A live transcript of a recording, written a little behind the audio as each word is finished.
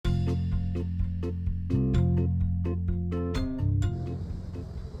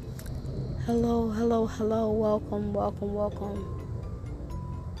Hello. Welcome.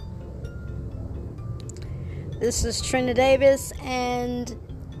 This is Trina Davis, and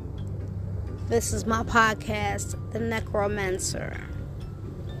this is my podcast, The Necromancer.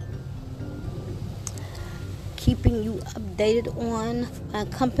 Keeping you updated on my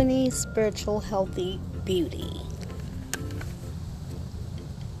company, Spiritual Healthy Beauty.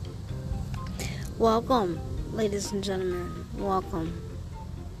 Welcome, ladies and gentlemen. Welcome.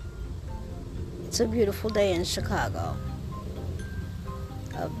 It's a beautiful day in Chicago.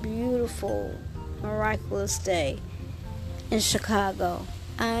 A beautiful, miraculous day in Chicago.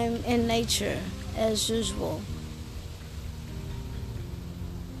 I'm in nature as usual.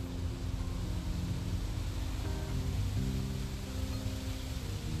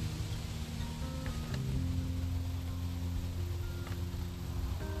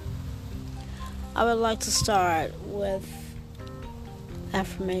 I would like to start with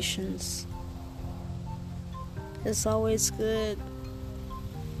affirmations. It's always good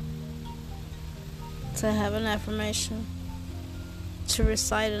to have an affirmation, to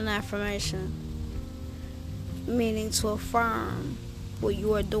recite an affirmation, meaning to affirm what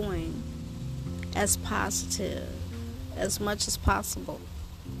you are doing as positive as much as possible.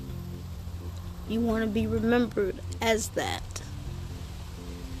 You want to be remembered as that.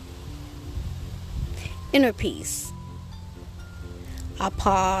 Inner peace. I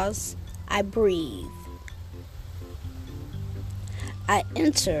pause, I breathe. I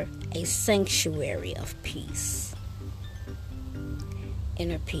enter a sanctuary of peace.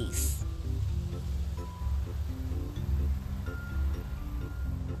 Inner peace.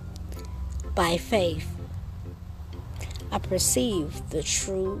 By faith, I perceive the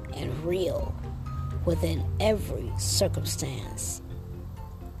true and real within every circumstance.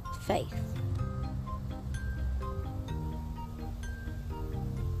 Faith.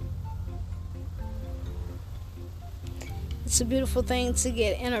 It's a beautiful thing to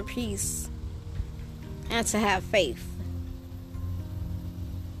get inner peace and to have faith.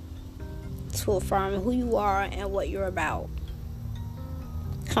 To affirm who you are and what you're about.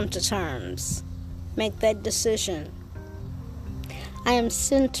 Come to terms. Make that decision. I am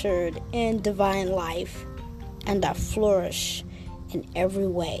centered in divine life, and I flourish in every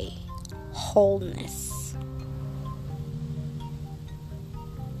way. Wholeness.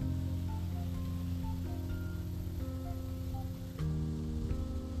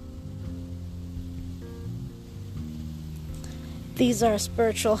 These are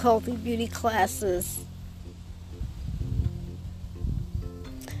spiritual healthy beauty classes.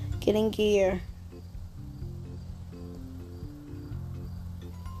 Getting gear.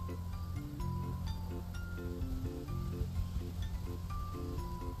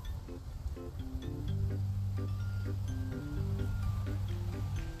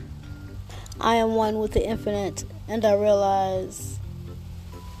 I am one with the infinite, and I realize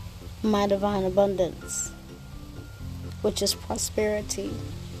my divine abundance, which is prosperity.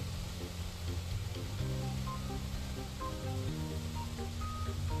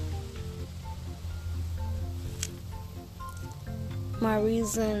 My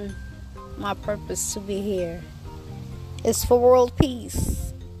reason, my purpose to be here is for world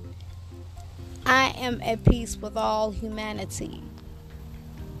peace. I am at peace with all humanity.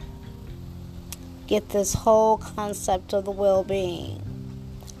 Get this whole concept of the well-being.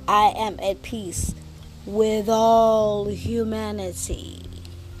 I am at peace with all humanity.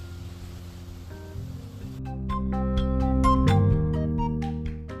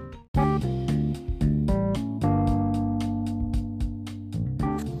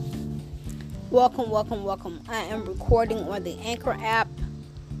 Welcome. I am recording on the Anchor app.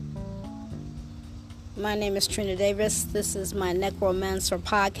 My name is Trina Davis. This is my Necromancer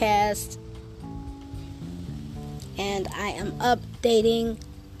podcast. And I am updating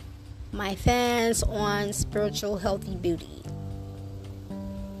my fans on spiritual healthy beauty.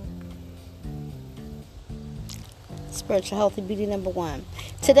 Spiritual healthy beauty number 1.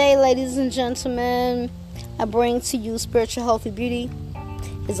 Today, ladies and gentlemen, I bring to you Spiritual Healthy Beauty.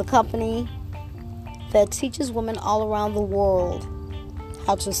 Is a company that teaches women all around the world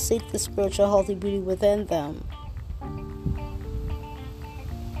how to seek the spiritual healthy beauty within them.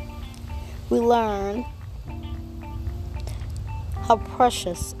 We learn how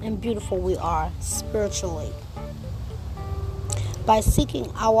precious and beautiful we are spiritually by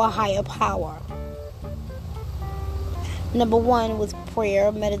seeking our higher power. Number 1, with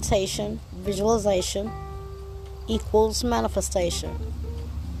prayer, meditation, visualization equals manifestation.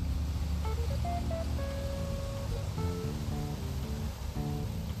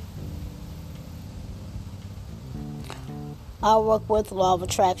 I work with law of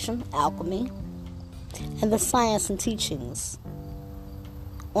attraction, alchemy, and the science and teachings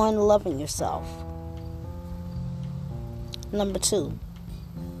on loving yourself. Number 2,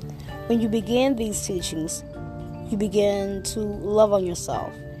 when you begin these teachings, you begin to love on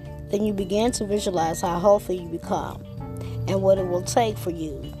yourself. Then you begin to visualize how healthy you become and what it will take for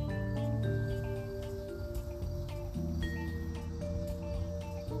you.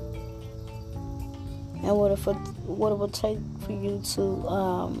 And what it will take for you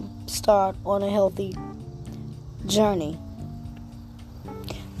to start on a healthy journey.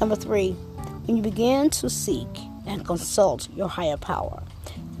 Number 3, when you begin to seek and consult your higher power,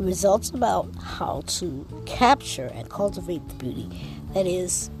 the results about how to capture and cultivate the beauty that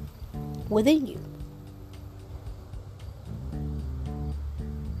is within you.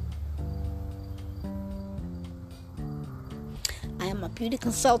 I am a beauty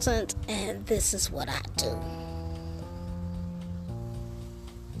consultant, and this is what I do.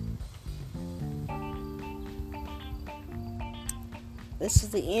 This is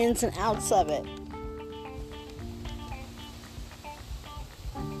the ins and outs of it.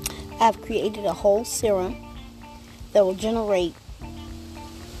 I've created a whole serum that will generate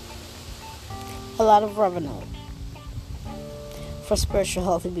a lot of revenue for spiritual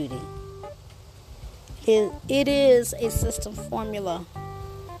healthy beauty. It is a system formula.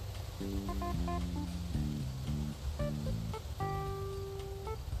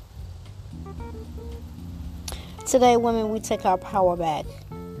 Today, women, we take our power back.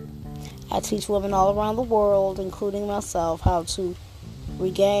 I teach women all around the world, including myself, how to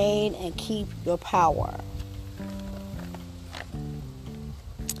regain and keep your power.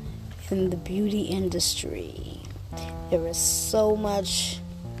 In the beauty industry, there is so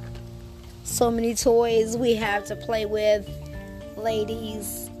many toys we have to play with,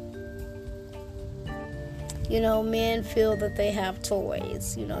 ladies. Men feel that they have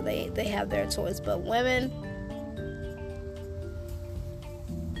toys. They have their toys, but women,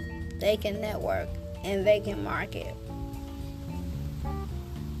 they can network and they can market.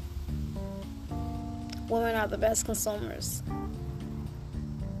 Women are the best consumers.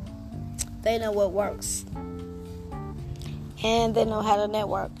 They know what works. And they know how to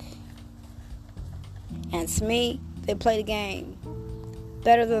network. And to me, they play the game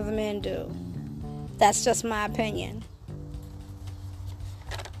better than the men do. That's just my opinion.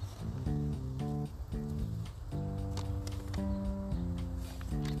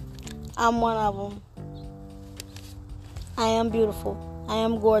 I'm one of them. I am beautiful. I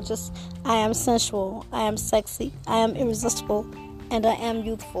am gorgeous. I am sensual. I am sexy. I am irresistible. And I am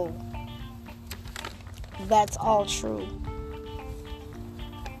youthful. That's all true.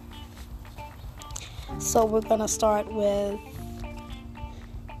 So we're going to start with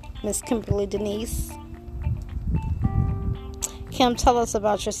Miss Kimberly Denise. Kim, tell us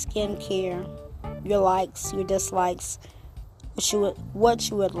about your skincare, your likes, your dislikes, what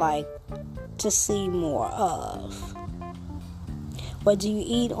you would like to see more of. What do you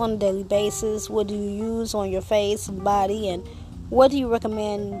eat on a daily basis? What do you use on your face and body? And what do you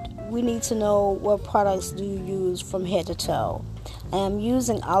recommend? We need to know what products do you use from head to toe. I am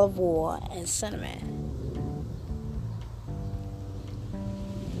using olive oil and cinnamon.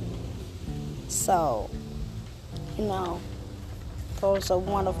 So, those are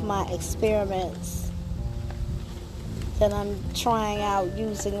one of my experiments that I'm trying out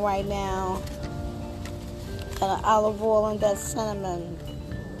using right now. That olive oil and that cinnamon.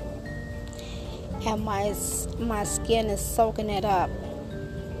 And my skin is soaking it up.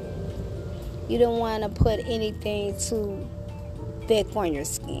 You don't want to put anything too thick on your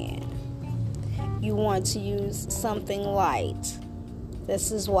skin. You want to use something light.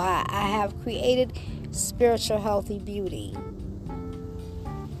 This is why I have created Spiritual Healthy Beauty.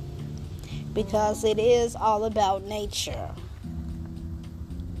 Because it is all about nature.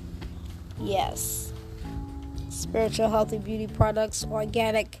 Yes. Spiritual Healthy Beauty products,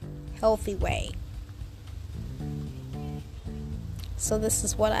 organic, healthy way. So this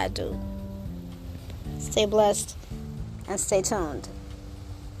is what I do. Stay blessed and stay tuned.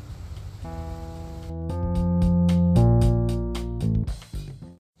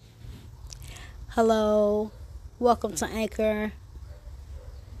 Hello, welcome to Anchor.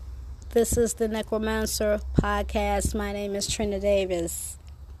 This is the Necromancer podcast. My name is Trina Davis.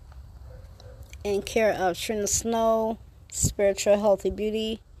 In care of Trina Snow, Spiritual Healthy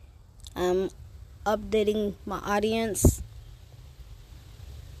Beauty. I'm updating my audience.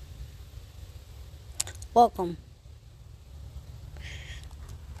 Welcome.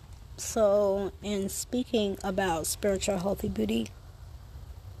 So, in speaking about Spiritual Healthy Beauty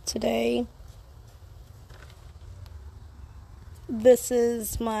today, This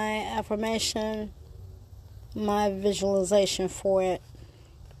is my affirmation, my visualization for it.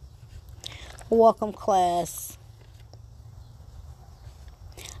 Welcome, class.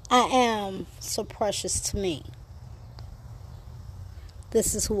 I am so precious to me.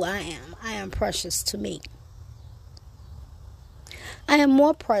 This is who I am. I am precious to me. I am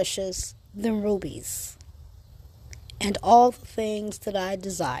more precious than rubies, and all the things that I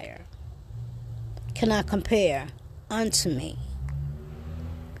desire cannot compare unto me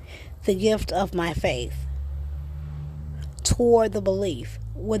the gift of my faith toward the belief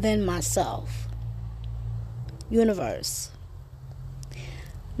within myself. Universe.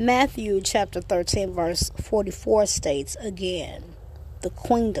 Matthew chapter 13 verse 44 states again, the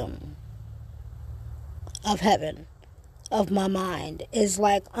kingdom of heaven of my mind is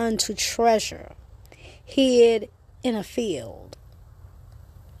like unto treasure hid in a field,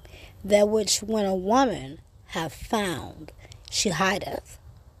 that which when a woman hath found, she hideth,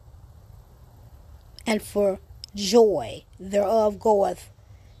 and for joy thereof goeth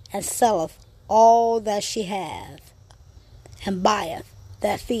and selleth all that she hath, and buyeth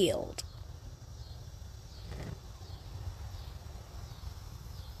that field.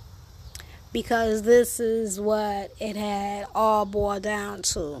 Because this is what it had all boiled down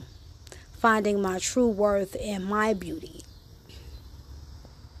to, finding my true worth in my beauty.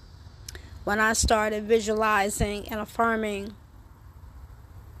 When I started visualizing and affirming,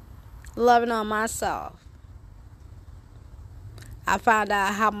 loving on myself, I found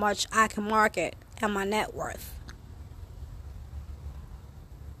out how much I can market and my net worth.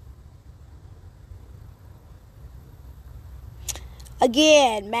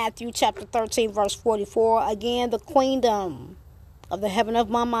 Again, Matthew chapter 13, verse 44. Again, the kingdom of the heaven of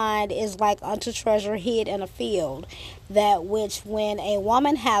my mind is like unto treasure hid in a field, that which when a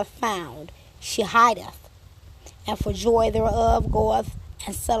woman hath found, she hideth, and for joy thereof goeth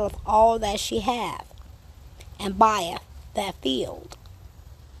and selleth all that she hath, and buyeth that field.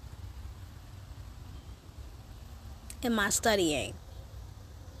 In my studying,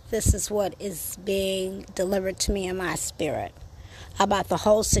 this is what is being delivered to me in my spirit about the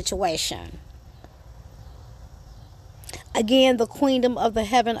whole situation. Again, the kingdom of the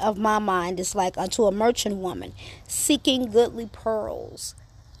heaven of my mind is like unto a merchant woman seeking goodly pearls,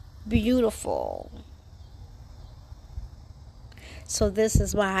 beautiful. So this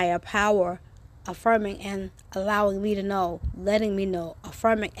is my higher power affirming and allowing me to know, letting me know,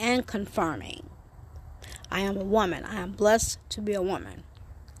 affirming and confirming. I am a woman. I am blessed to be a woman.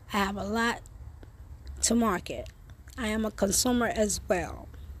 I have a lot to market. I am a consumer as well.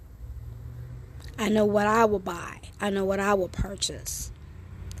 I know what I will buy. I know what I will purchase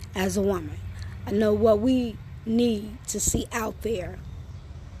as a woman. I know what we need to see out there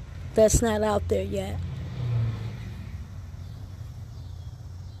that's not out there yet.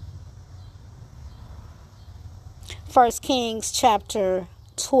 First Kings chapter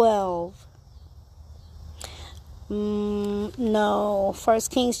 12.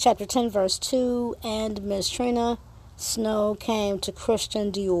 First Kings chapter 10 verse 2. And Miss Trina Snow came to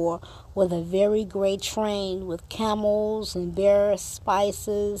Christian Dior with a very great train, with camels and bear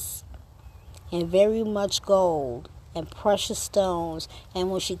spices and very much gold and precious stones. And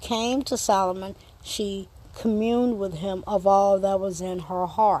when she came to Solomon, she communed with him of all that was in her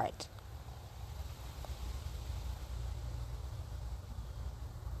heart.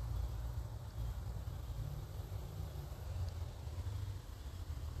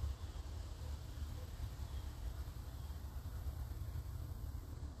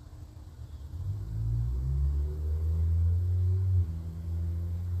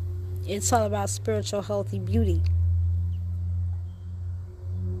 It's all about spiritual, healthy beauty.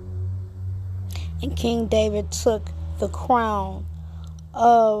 And King David took the crown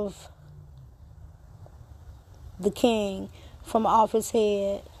of the king from off his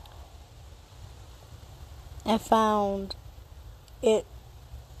head and found it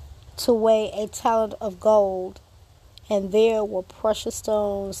to weigh a talent of gold, and there were precious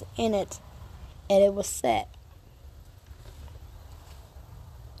stones in it, and it was set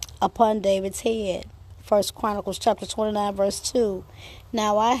upon David's head. First Chronicles chapter 29 verse 2.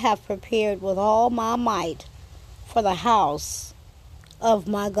 Now I have prepared with all my might for the house of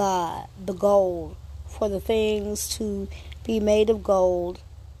my God the gold, for the things to be made of gold,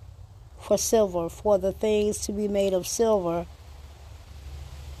 for silver, for the things to be made of silver,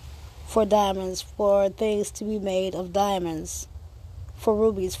 for diamonds, for things to be made of diamonds, for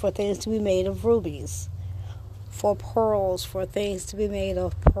rubies, for things to be made of rubies, for pearls, for things to be made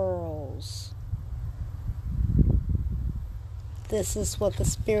of pearls. This is what the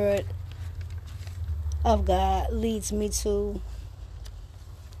Spirit of God leads me to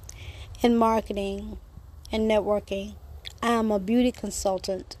in marketing and networking. I am a beauty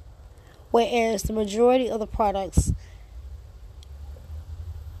consultant, whereas the majority of the products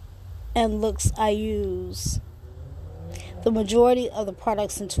and looks I use, the majority of the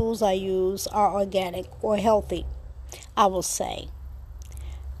products and tools I use are organic or healthy, I will say,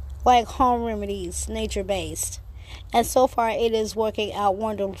 like home remedies, nature-based. And so far it is working out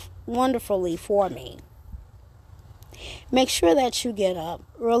wonderfully for me. Make sure that you get up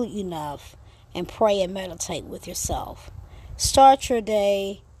early enough and pray and meditate with yourself. Start your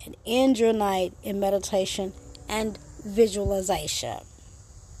day and end your night in meditation and visualization.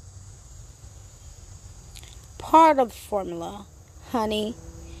 Part of the formula: honey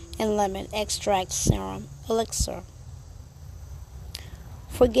and lemon extract serum elixir.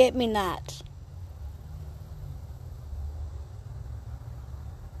 Forget me not.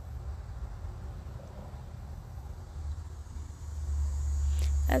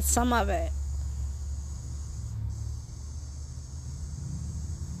 That's some of it.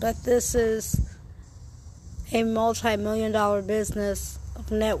 But this is a multi-million-dollar business of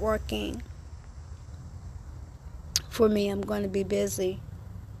networking. For me, I'm going to be busy.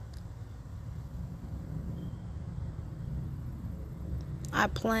 I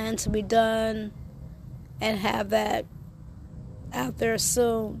plan to be done and have that out there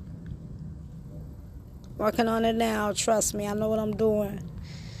soon. Working on it now. Trust me, I know what I'm doing.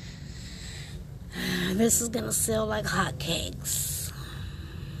 This is going to sell like hotcakes.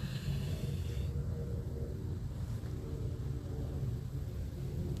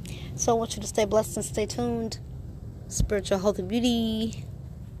 So I want you to stay blessed and stay tuned. Spiritual Health and Beauty.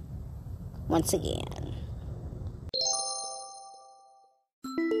 Once again.